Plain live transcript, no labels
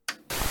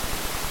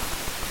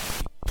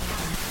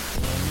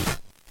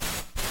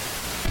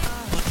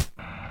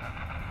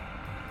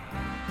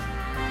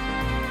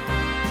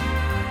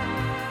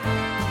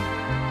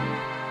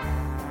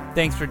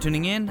Thanks for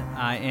tuning in.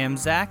 I am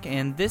Zach,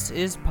 and this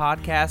is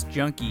Podcast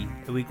Junkie,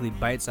 a weekly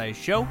bite-sized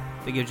show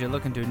that gives you a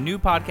look into a new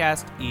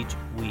podcast each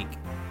week.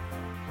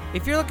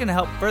 If you're looking to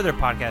help further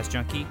Podcast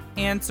Junkie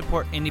and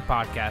support indie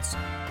podcasts,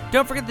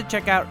 don't forget to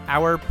check out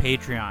our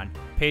Patreon,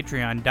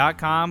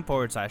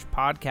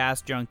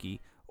 patreon.com/Podcast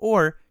Junkie,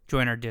 or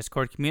join our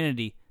Discord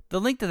community. The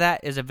link to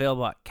that is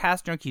available at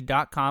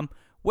castjunkie.com,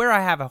 where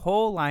I have a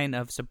whole line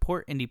of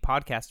support indie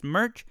podcast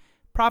merch.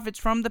 Profits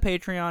from the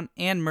Patreon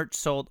and merch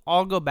sold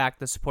all go back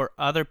to support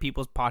other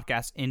people's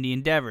podcast indie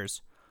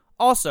endeavors.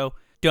 Also,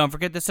 don't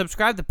forget to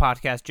subscribe to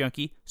Podcast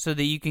Junkie so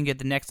that you can get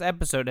the next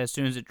episode as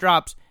soon as it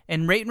drops,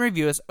 and rate and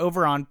review us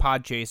over on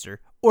Podchaser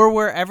or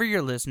wherever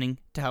you're listening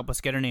to help us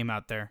get our name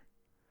out there.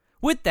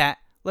 With that,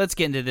 let's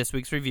get into this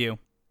week's review.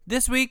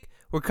 This week,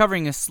 we're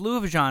covering a slew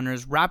of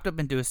genres wrapped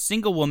up into a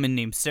single woman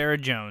named Sarah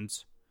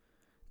Jones.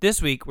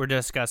 This week, we're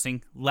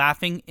discussing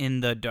Laughing in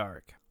the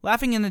Dark.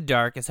 Laughing in the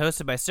Dark is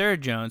hosted by Sarah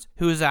Jones,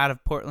 who is out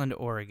of Portland,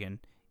 Oregon.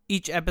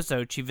 Each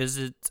episode, she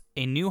visits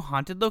a new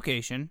haunted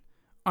location,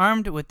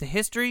 armed with the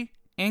history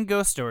and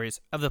ghost stories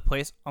of the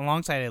place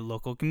alongside a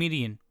local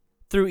comedian.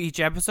 Through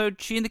each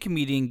episode, she and the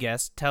comedian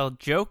guests tell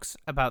jokes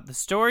about the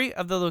story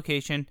of the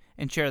location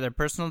and share their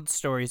personal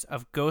stories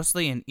of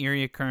ghostly and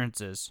eerie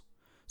occurrences.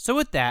 So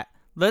with that,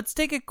 let's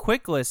take a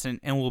quick listen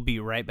and we'll be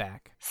right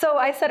back. So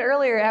I said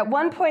earlier, at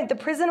one point the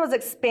prison was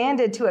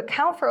expanded to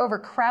account for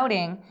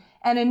overcrowding,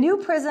 and a new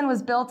prison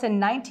was built in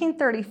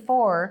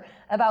 1934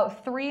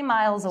 about 3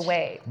 miles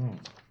away.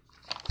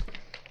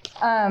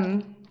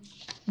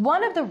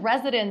 One of the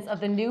residents of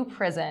the new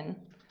prison,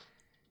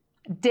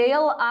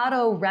 Dale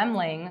Otto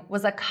Remling,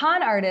 was a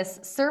con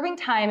artist serving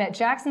time at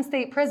Jackson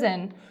State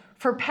Prison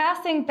for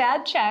passing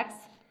bad checks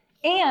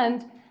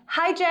and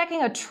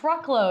hijacking a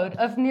truckload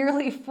of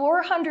nearly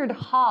 400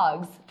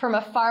 hogs from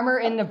a farmer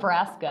in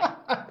Nebraska.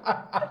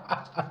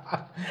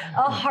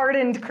 A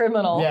hardened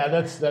criminal. Yeah,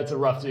 that's a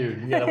rough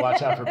dude. You gotta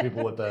watch out for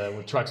people with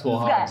trucks full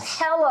of hogs. He's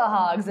got hella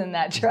hogs in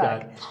that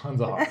truck. He's got tons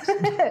of hogs.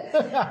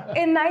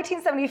 In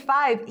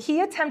 1975,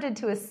 he attempted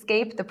to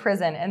escape the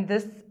prison, and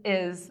this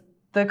is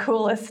the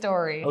coolest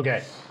story.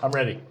 Okay, I'm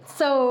ready.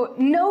 So,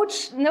 no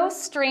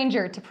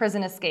stranger to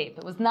prison escape.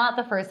 It was not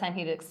the first time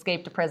he'd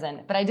escaped to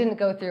prison, but I didn't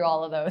go through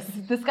all of those.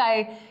 This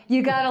guy,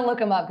 you gotta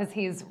look him up because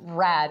he's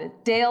rad.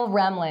 Dale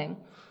Remling.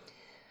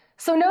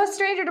 So, no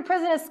stranger to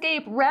prison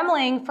escape,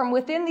 Remling, from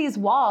within these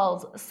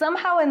walls,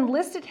 somehow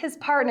enlisted his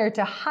partner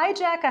to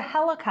hijack a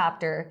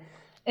helicopter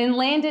and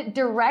land it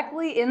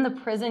directly in the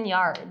prison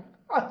yard.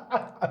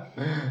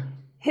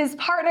 His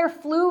partner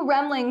flew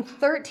Remling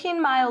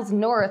 13 miles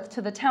north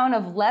to the town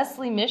of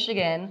Leslie,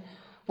 Michigan,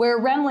 where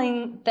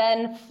Remling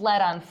then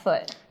fled on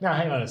foot. Now,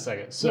 hang on a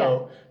second.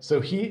 So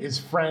his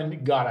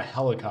friend got a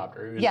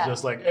helicopter. He was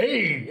just like,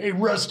 hey,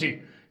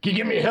 Rusty, can you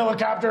give me a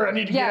helicopter? I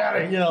need to get out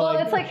of here. Well,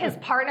 it's like his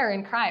partner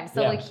in crime.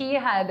 So he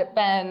had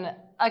been,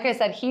 like I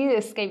said, he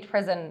escaped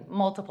prison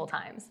multiple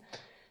times.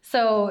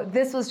 So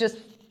this was just,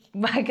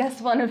 I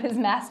guess, one of his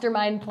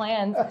mastermind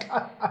plans.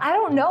 I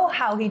don't know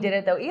how he did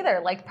it though either.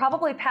 Like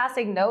probably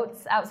passing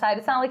notes outside.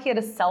 It's not like he had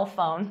a cell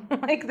phone.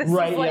 Like this.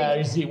 Right. Is like,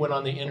 yeah. He went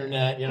on the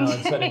internet, and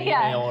sent an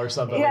email or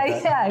something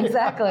like that. Yeah.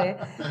 Exactly.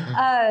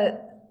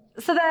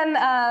 So then,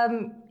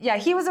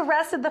 he was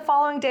arrested the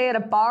following day at a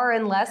bar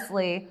in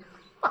Leslie.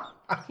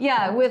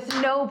 Yeah, with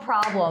no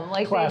problem.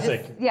 Like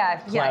classic. They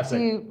just,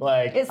 Classic.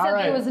 It said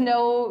there was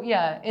no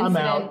incident. I'm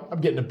out. I'm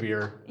getting a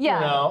beer.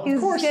 Yeah, he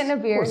was getting a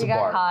beer. He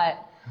got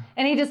caught.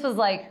 And he just was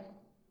like,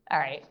 all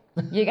right,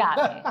 you got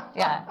me.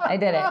 Yeah, I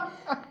did it.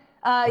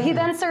 He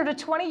then served a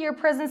 20-year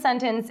prison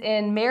sentence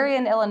in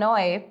Marion,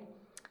 Illinois.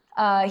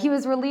 He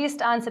was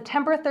released on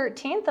September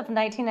 13th of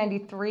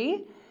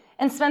 1993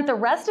 and spent the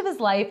rest of his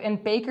life in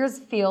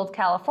Bakersfield,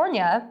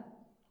 California,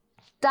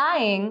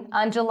 dying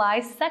on July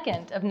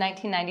 2nd of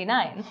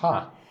 1999.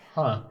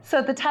 So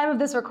at the time of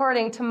this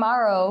recording,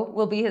 tomorrow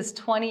will be his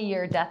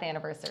 20-year death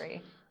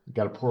anniversary.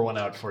 Got to pour one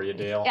out for you,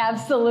 Dale.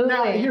 Absolutely.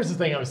 Now, here's the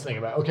thing I was thinking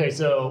about. Okay,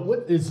 so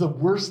what is the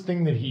worst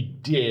thing that he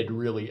did,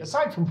 really,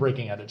 aside from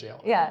breaking out of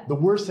jail? Yeah. The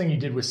worst thing he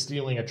did was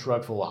stealing a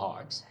truck full of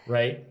hogs,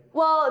 right?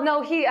 Well,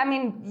 no,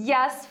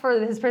 yes,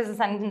 for his prison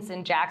sentence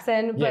in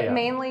Jackson, but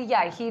mainly,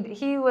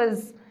 he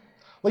was...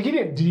 Like,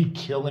 did he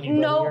kill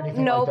anybody or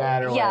anything like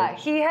that? Or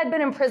he had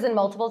been in prison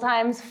multiple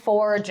times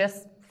for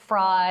just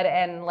fraud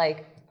and,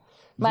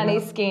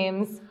 money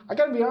schemes. I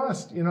gotta be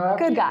honest,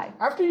 good guy.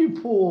 After you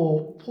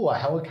pull a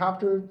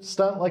helicopter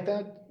stunt like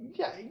that,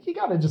 you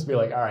gotta just be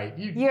like, all right,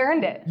 you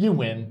earned it. You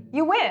win.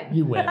 You win.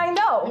 You win. I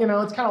know.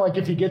 It's kind of like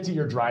if you get to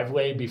your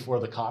driveway before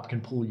the cop can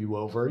pull you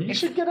over, you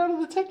should get out of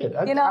the ticket.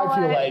 I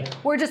feel like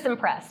we're just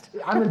impressed.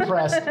 I'm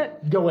impressed.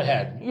 Go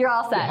ahead. You're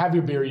all set. Have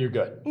your beer. You're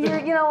good.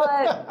 You know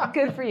what?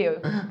 Good for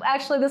you.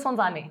 Actually, this one's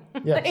on me.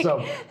 Yeah.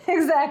 So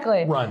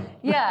exactly. Run.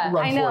 Yeah.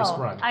 Run, I know. Forrest,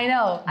 run. I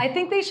know. I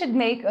think they should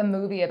make a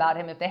movie about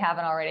him if they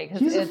haven't already.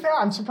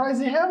 I'm surprised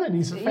they haven't.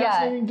 He's a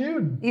fascinating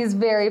dude. He's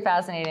very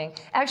fascinating.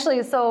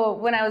 Actually, so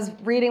when I was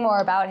reading more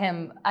about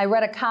him, I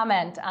read a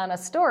comment on a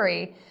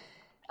story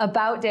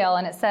about Dale,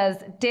 and it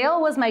says,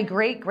 Dale was my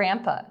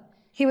great-grandpa.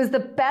 He was the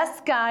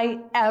best guy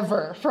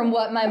ever, from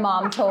what my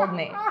mom told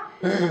me.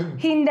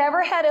 He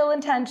never had ill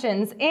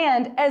intentions,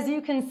 and as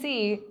you can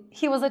see,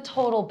 he was a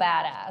total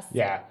badass.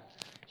 Yeah.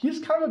 He's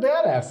kind of a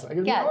badass. I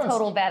gotta be honest.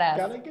 Total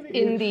badass.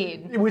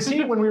 Indeed. Was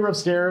he, when we were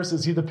upstairs,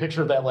 is he the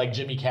picture of that like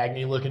Jimmy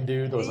Cagney looking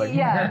dude that was like,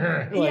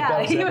 yeah,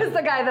 like, he was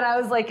the guy that I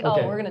was like,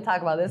 oh, we're gonna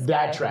talk about this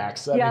guy. That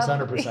tracks. That makes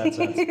 100%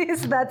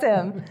 sense. That's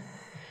him.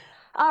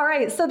 All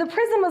right, so the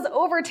prison was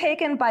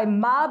overtaken by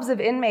mobs of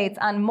inmates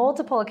on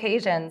multiple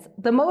occasions.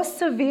 The most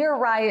severe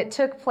riot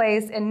took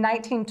place in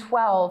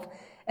 1912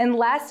 and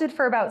lasted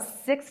for about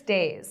 6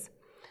 days,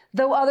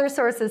 though other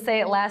sources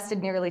say it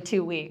lasted nearly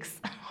 2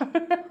 weeks.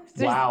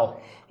 Wow.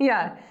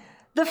 Yeah.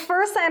 The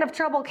first sign of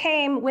trouble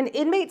came when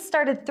inmates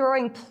started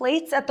throwing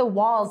plates at the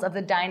walls of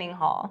the dining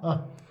hall.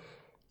 Huh.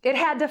 It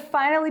had to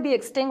finally be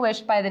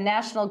extinguished by the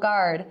National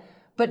Guard,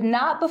 but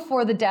not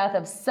before the death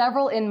of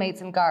several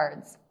inmates and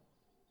guards.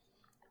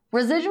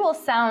 Residual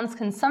sounds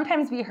can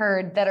sometimes be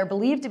heard that are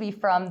believed to be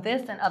from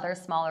this and other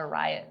smaller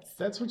riots.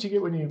 That's what you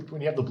get when you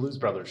have the Blues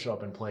Brothers show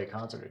up and play a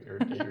concert at your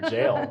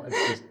jail.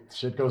 It's just,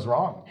 shit goes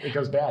wrong. It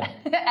goes bad.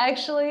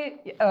 Actually,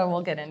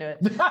 we'll get into it.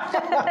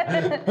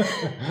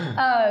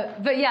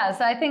 But yeah,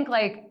 so I think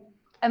like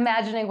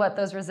imagining what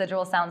those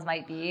residual sounds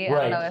might be. Right.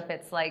 I don't know if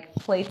it's like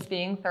plates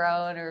being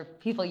thrown or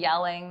people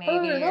yelling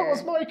maybe. Hey, that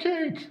was my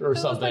cake or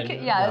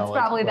something. Yeah, it's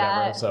probably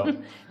whatever, that. So.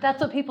 That's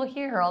what people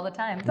hear all the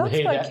time.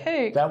 That's my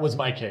cake. That was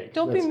my cake.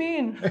 Don't be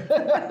mean. Hey,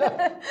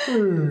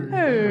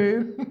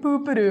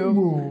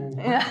 boop-a-doo.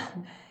 Yeah.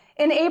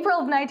 In April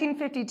of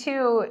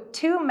 1952,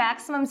 2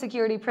 maximum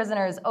security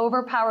prisoners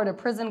overpowered a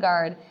prison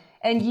guard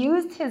and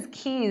used his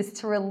keys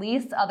to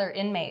release other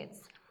inmates.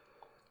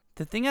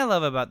 The thing I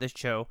love about this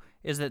show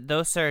is that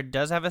though Sarah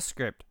does have a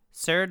script,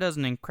 Sarah does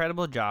an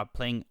incredible job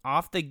playing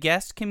off the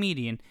guest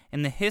comedian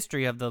and the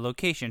history of the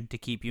location to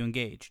keep you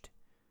engaged.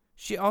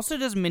 She also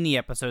does mini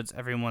episodes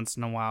every once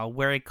in a while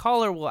where a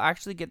caller will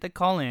actually get to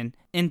call in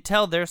and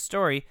tell their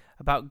story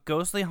about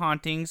ghostly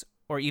hauntings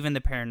or even the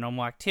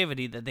paranormal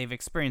activity that they've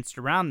experienced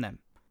around them.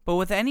 But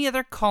with any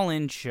other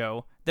call-in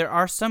show, there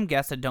are some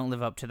guests that don't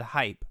live up to the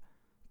hype.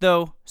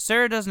 Though,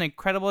 Sarah does an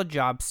incredible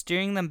job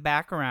steering them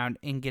back around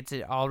and gets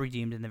it all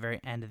redeemed in the very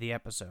end of the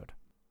episode.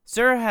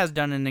 Sarah has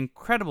done an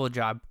incredible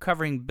job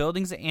covering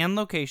buildings and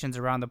locations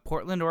around the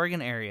Portland,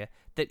 Oregon area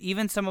that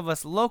even some of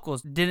us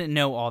locals didn't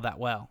know all that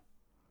well.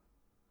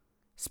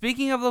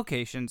 Speaking of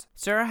locations,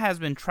 Sarah has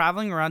been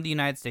traveling around the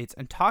United States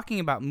and talking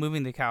about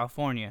moving to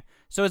California,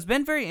 so it's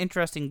been very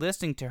interesting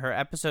listening to her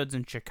episodes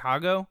in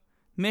Chicago,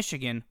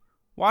 Michigan,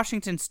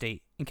 Washington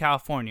State, and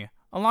California,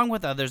 along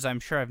with others I'm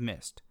sure I've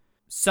missed.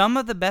 Some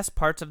of the best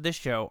parts of this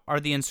show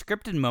are the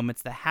unscripted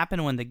moments that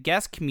happen when the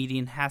guest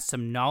comedian has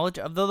some knowledge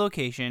of the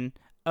location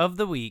of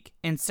the week,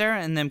 and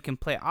Sarah and them can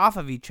play off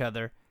of each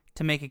other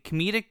to make a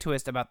comedic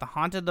twist about the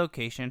haunted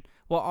location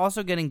while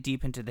also getting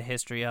deep into the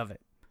history of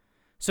it.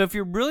 So if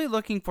you're really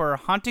looking for a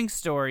haunting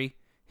story,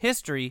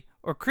 history,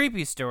 or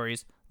creepy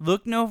stories,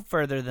 look no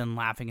further than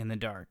Laughing in the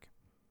Dark.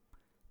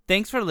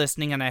 Thanks for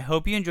listening, and I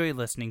hope you enjoyed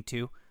listening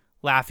to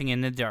Laughing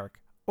in the Dark,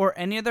 or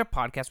any other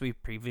podcast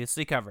we've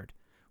previously covered,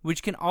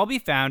 which can all be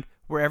found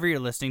wherever you're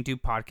listening to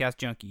Podcast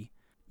Junkie.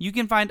 You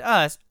can find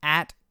us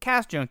at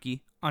Cast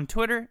Junkie on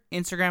Twitter,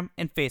 Instagram,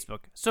 and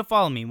Facebook, so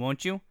follow me,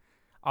 won't you?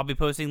 I'll be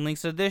posting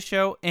links to this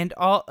show and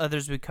all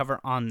others we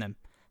cover on them.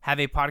 Have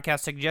a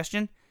podcast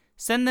suggestion?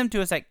 Send them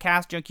to us at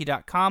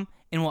castjunkie.com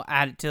and we'll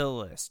add it to the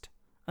list.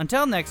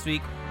 Until next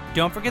week,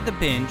 don't forget to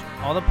binge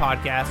all the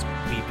podcasts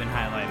we've been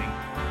highlighting.